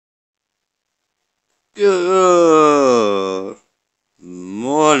Good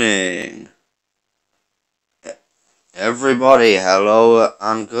morning, everybody. Hello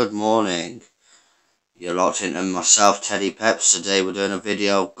and good morning. You're locked into myself, TeddyPeps. Today we're doing a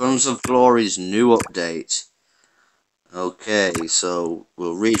video of Guns of Glory's new update. Okay, so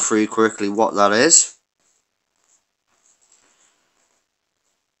we'll read through quickly what that is.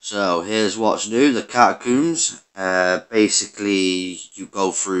 So here's what's new: the catacombs. Basically, you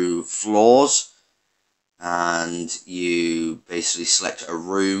go through floors. And you basically select a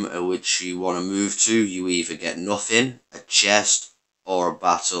room in which you want to move to. You either get nothing, a chest, or a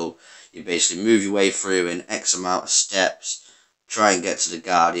battle. You basically move your way through in X amount of steps, try and get to the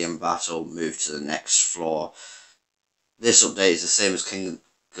Guardian battle, move to the next floor. This update is the same as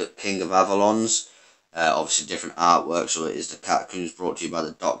King of Avalon's. Obviously different artwork, so it is the Catacombs brought to you by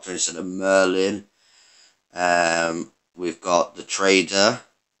the Doctor instead of Merlin. We've got the Trader.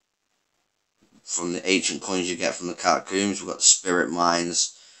 From the ancient coins you get from the catacombs. We've got the spirit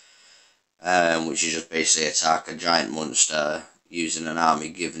mines, which is just basically attack a giant monster using an army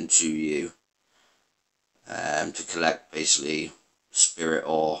given to you to collect basically spirit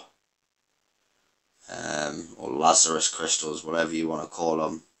or Lazarus crystals, whatever you want to call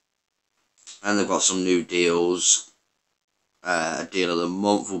them. And they've got some new deals. A deal of the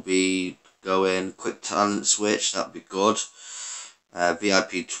month will be going. Quick talent switch, that'd be good.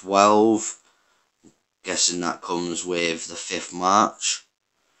 VIP 12. Guessing that comes with the 5th March.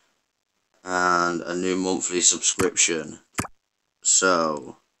 And a new monthly subscription.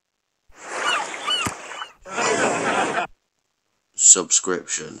 So,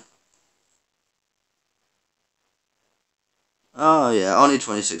 subscription. Oh yeah, only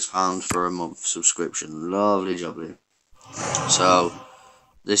 £26 for a month subscription. Lovely jubbly. So,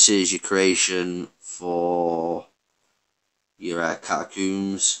 this is your creation for your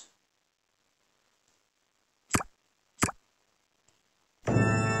catacombs.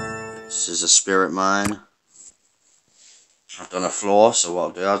 This is a spirit mine. I've done a floor, so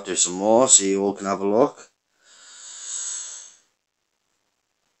what I'll do some more so you all can have a look.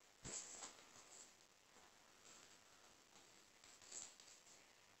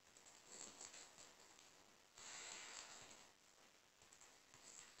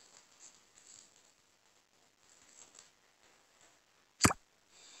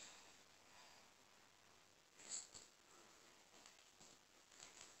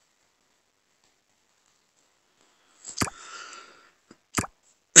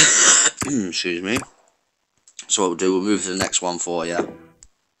 Excuse me. So what we'll do, we'll move to the next one for you.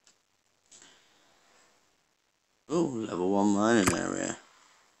 Oh, level 1 mining area.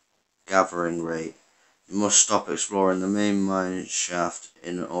 Gathering rate. You must stop exploring the main mine shaft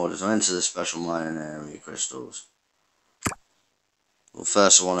in order to enter the special mining area crystals. Well,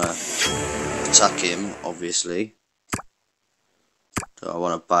 first I want to attack him, obviously. So I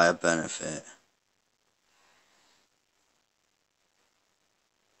want to buy a benefit.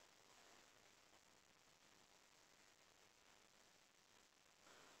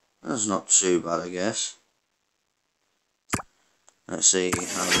 That's not too bad, I guess. Let's see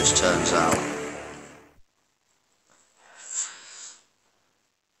how this turns out.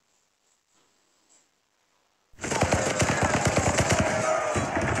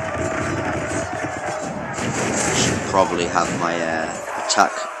 Should probably have my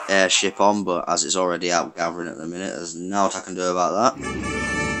attack airship on, but as it's already out gathering at the minute, there's naught I can do about that.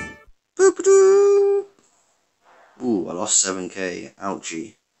 Boop-a-doo! Ooh, I lost 7k.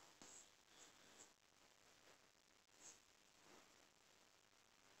 Ouchie.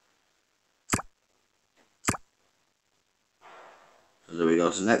 So do we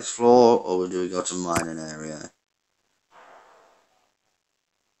go to the next floor, or do we go to mining area?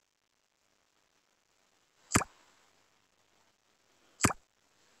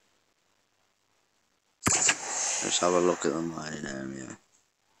 Let's have a look at the mining area.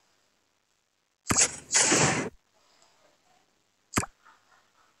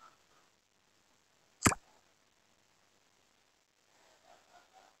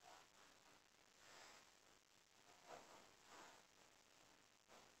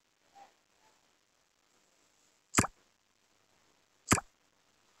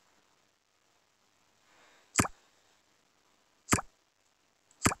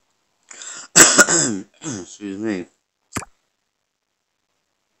 Excuse me.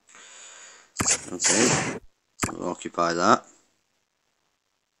 Okay, we'll occupy that.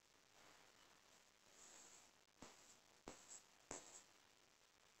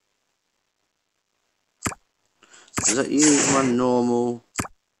 Does that use my normal?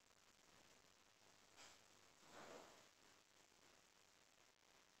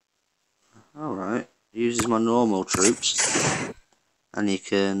 Alright. uses my normal troops, and you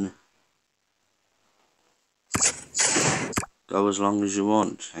can go as long as you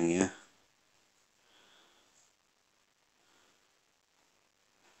want, can you?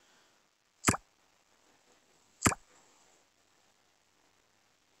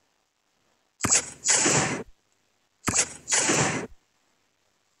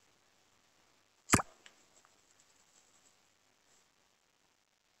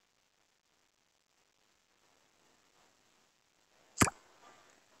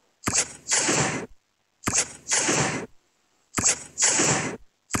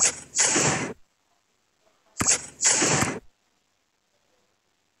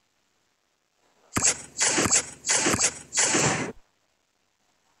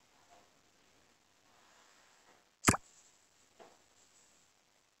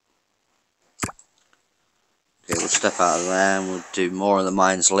 Okay, we'll step out of there and we'll do more of the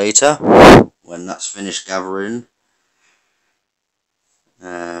mines later when that's finished gathering.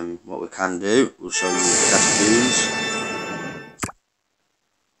 What we can do, we'll show you the catacombs.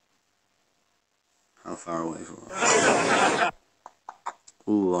 How far away from us?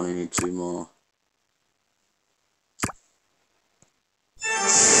 Ooh, I only need 2 more.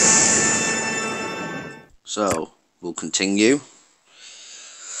 So, we'll continue.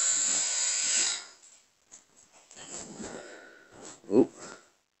 Ooh.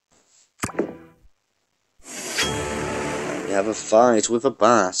 We have a fight with a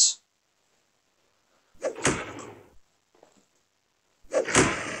bat.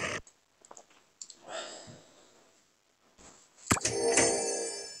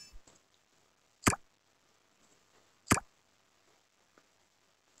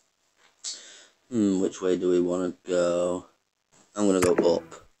 Which way do we want to go? I'm going to go up.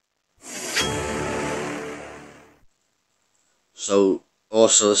 So,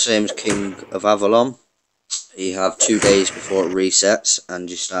 also the same as King of Avalon. You have 2 days before it resets, and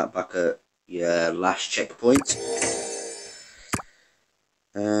you start back at your last checkpoint.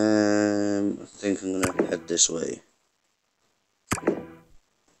 I think I'm going to head this way.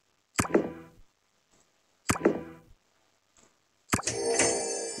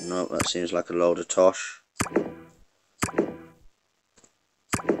 Nope, that seems like a load of tosh.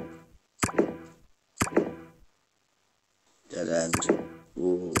 Dead end.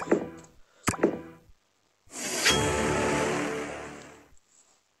 Ooh.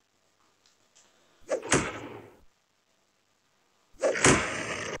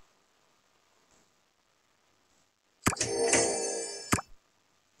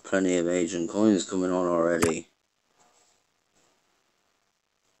 Plenty of agent coins coming on already.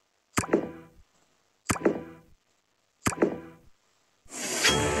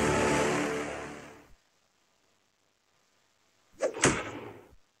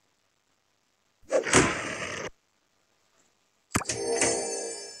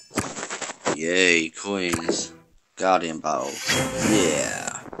 Yay, coins. Guardian battle.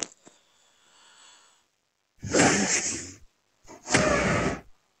 Yeah.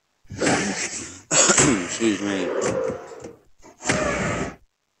 Excuse me.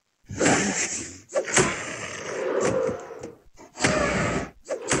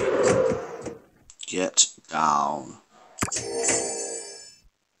 Get down.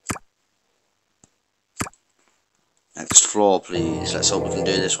 Next floor, please. Let's hope we can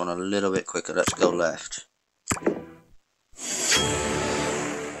do this one a little bit quicker. Let's go left.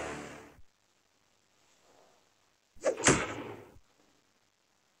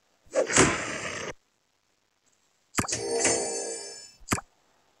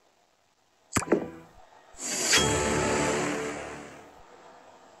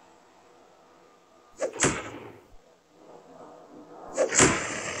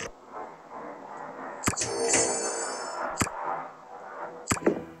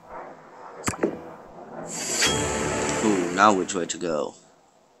 Ooh, now which way to go?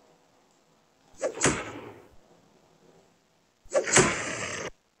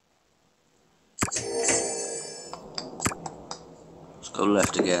 Let's go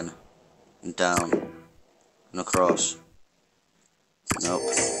left again. And down. And across. Nope.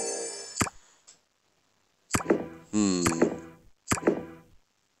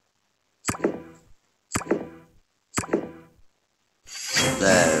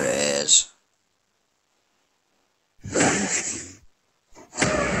 There it is.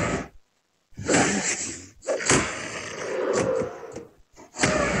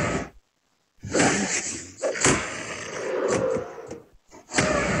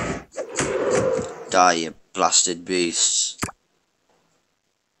 Die, you blasted beasts.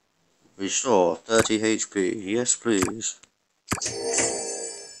 Restore 30 HP. Yes, please.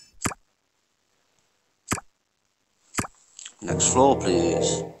 Next floor,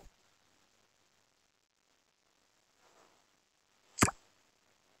 please.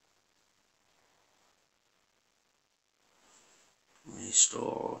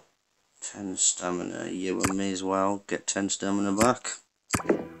 Restore 10 stamina. Yeah, we may as well get 10 stamina back.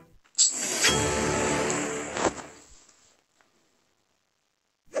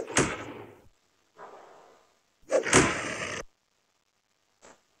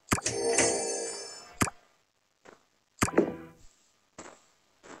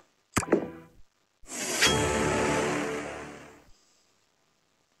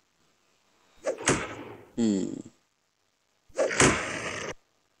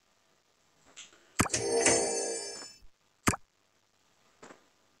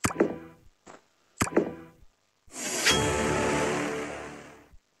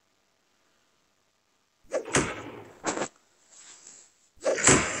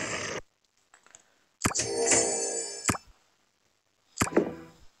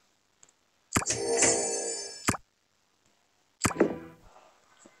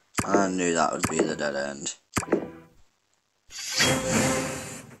 I knew that would be the dead end.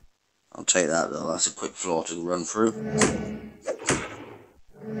 I'll take that though, that's a quick floor to run through.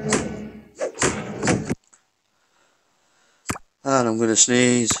 And I'm gonna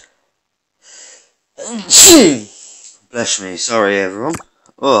sneeze. Bless me, sorry everyone.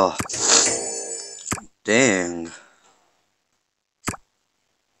 Oh, dang.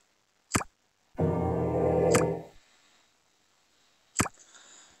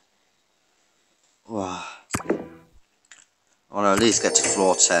 Wow. I want to at least get to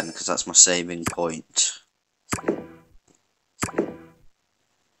floor 10 because that's my saving point.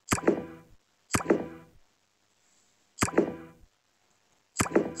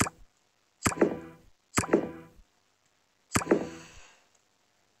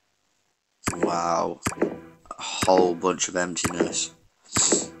 Wow. A whole bunch of emptiness.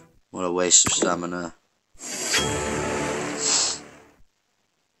 What a waste of stamina.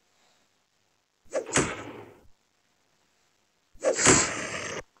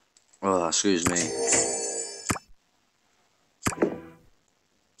 Oh, excuse me.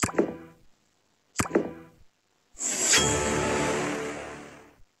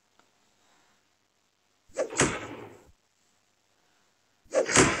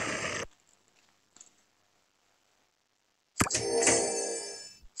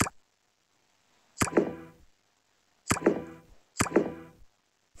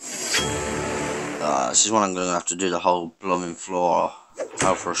 This is what I'm going to have to do the whole blooming floor.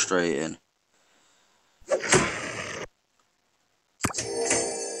 How frustrating.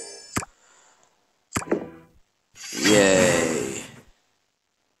 Yay.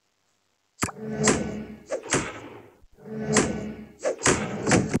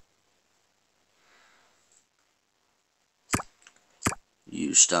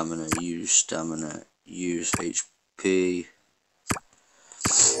 Use stamina, use stamina, use HP.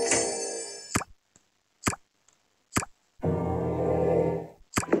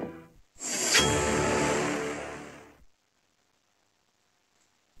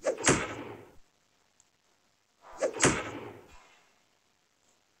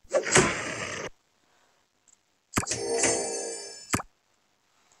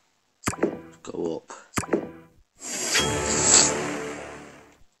 Go up.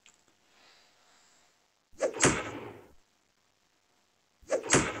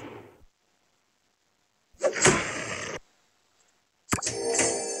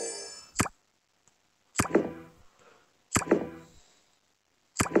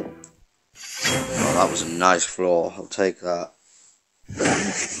 Oh, that was a nice floor. I'll take that.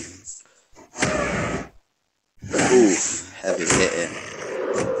 Oof, heavy hitting.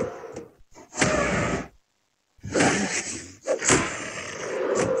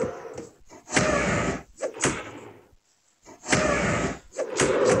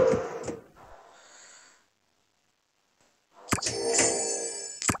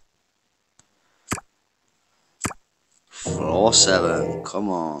 Floor 7, come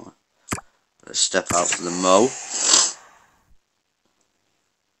on. Let's step out for the mow.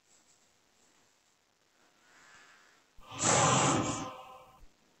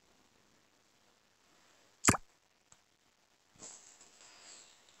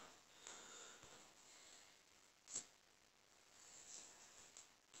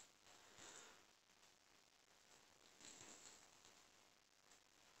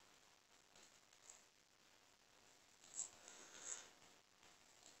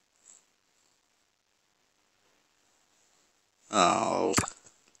 Oh,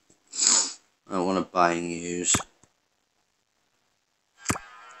 I don't want to buy and use.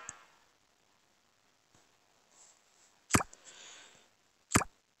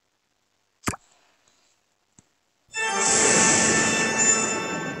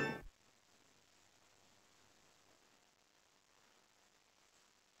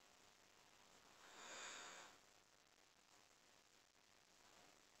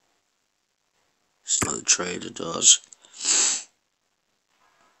 trader does.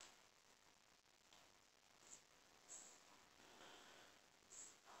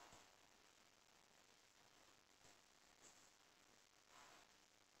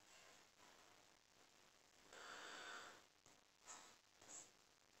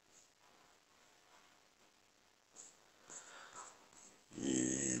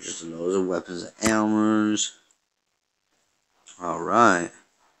 Yeah, just loads of weapons and armors. Alright.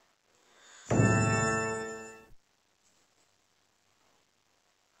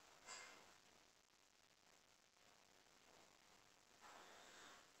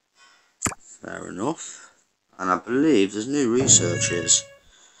 Fair enough. And I believe there's new researches.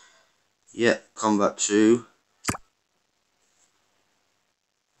 Yep, Combat 2.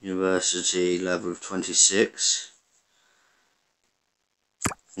 University level of 26.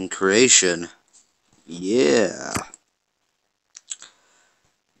 And Creation. Yeah.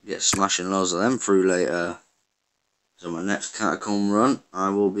 Get smashing loads of them through later. So my next catacomb run, I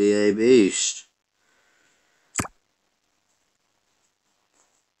will be a beast.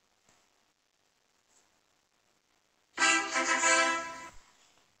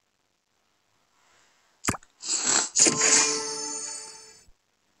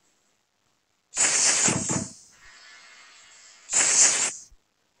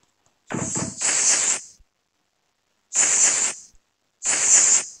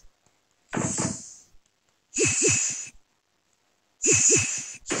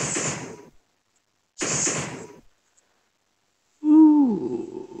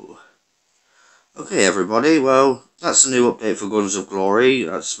 Ooh. Okay everybody, well, that's the new update for Guns of Glory.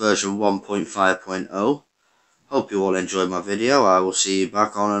 That's version 1.5.0. Hope you all enjoyed my video. I will see you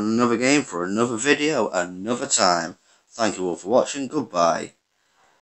back on another game for another video another time. Thank you all for watching. Goodbye.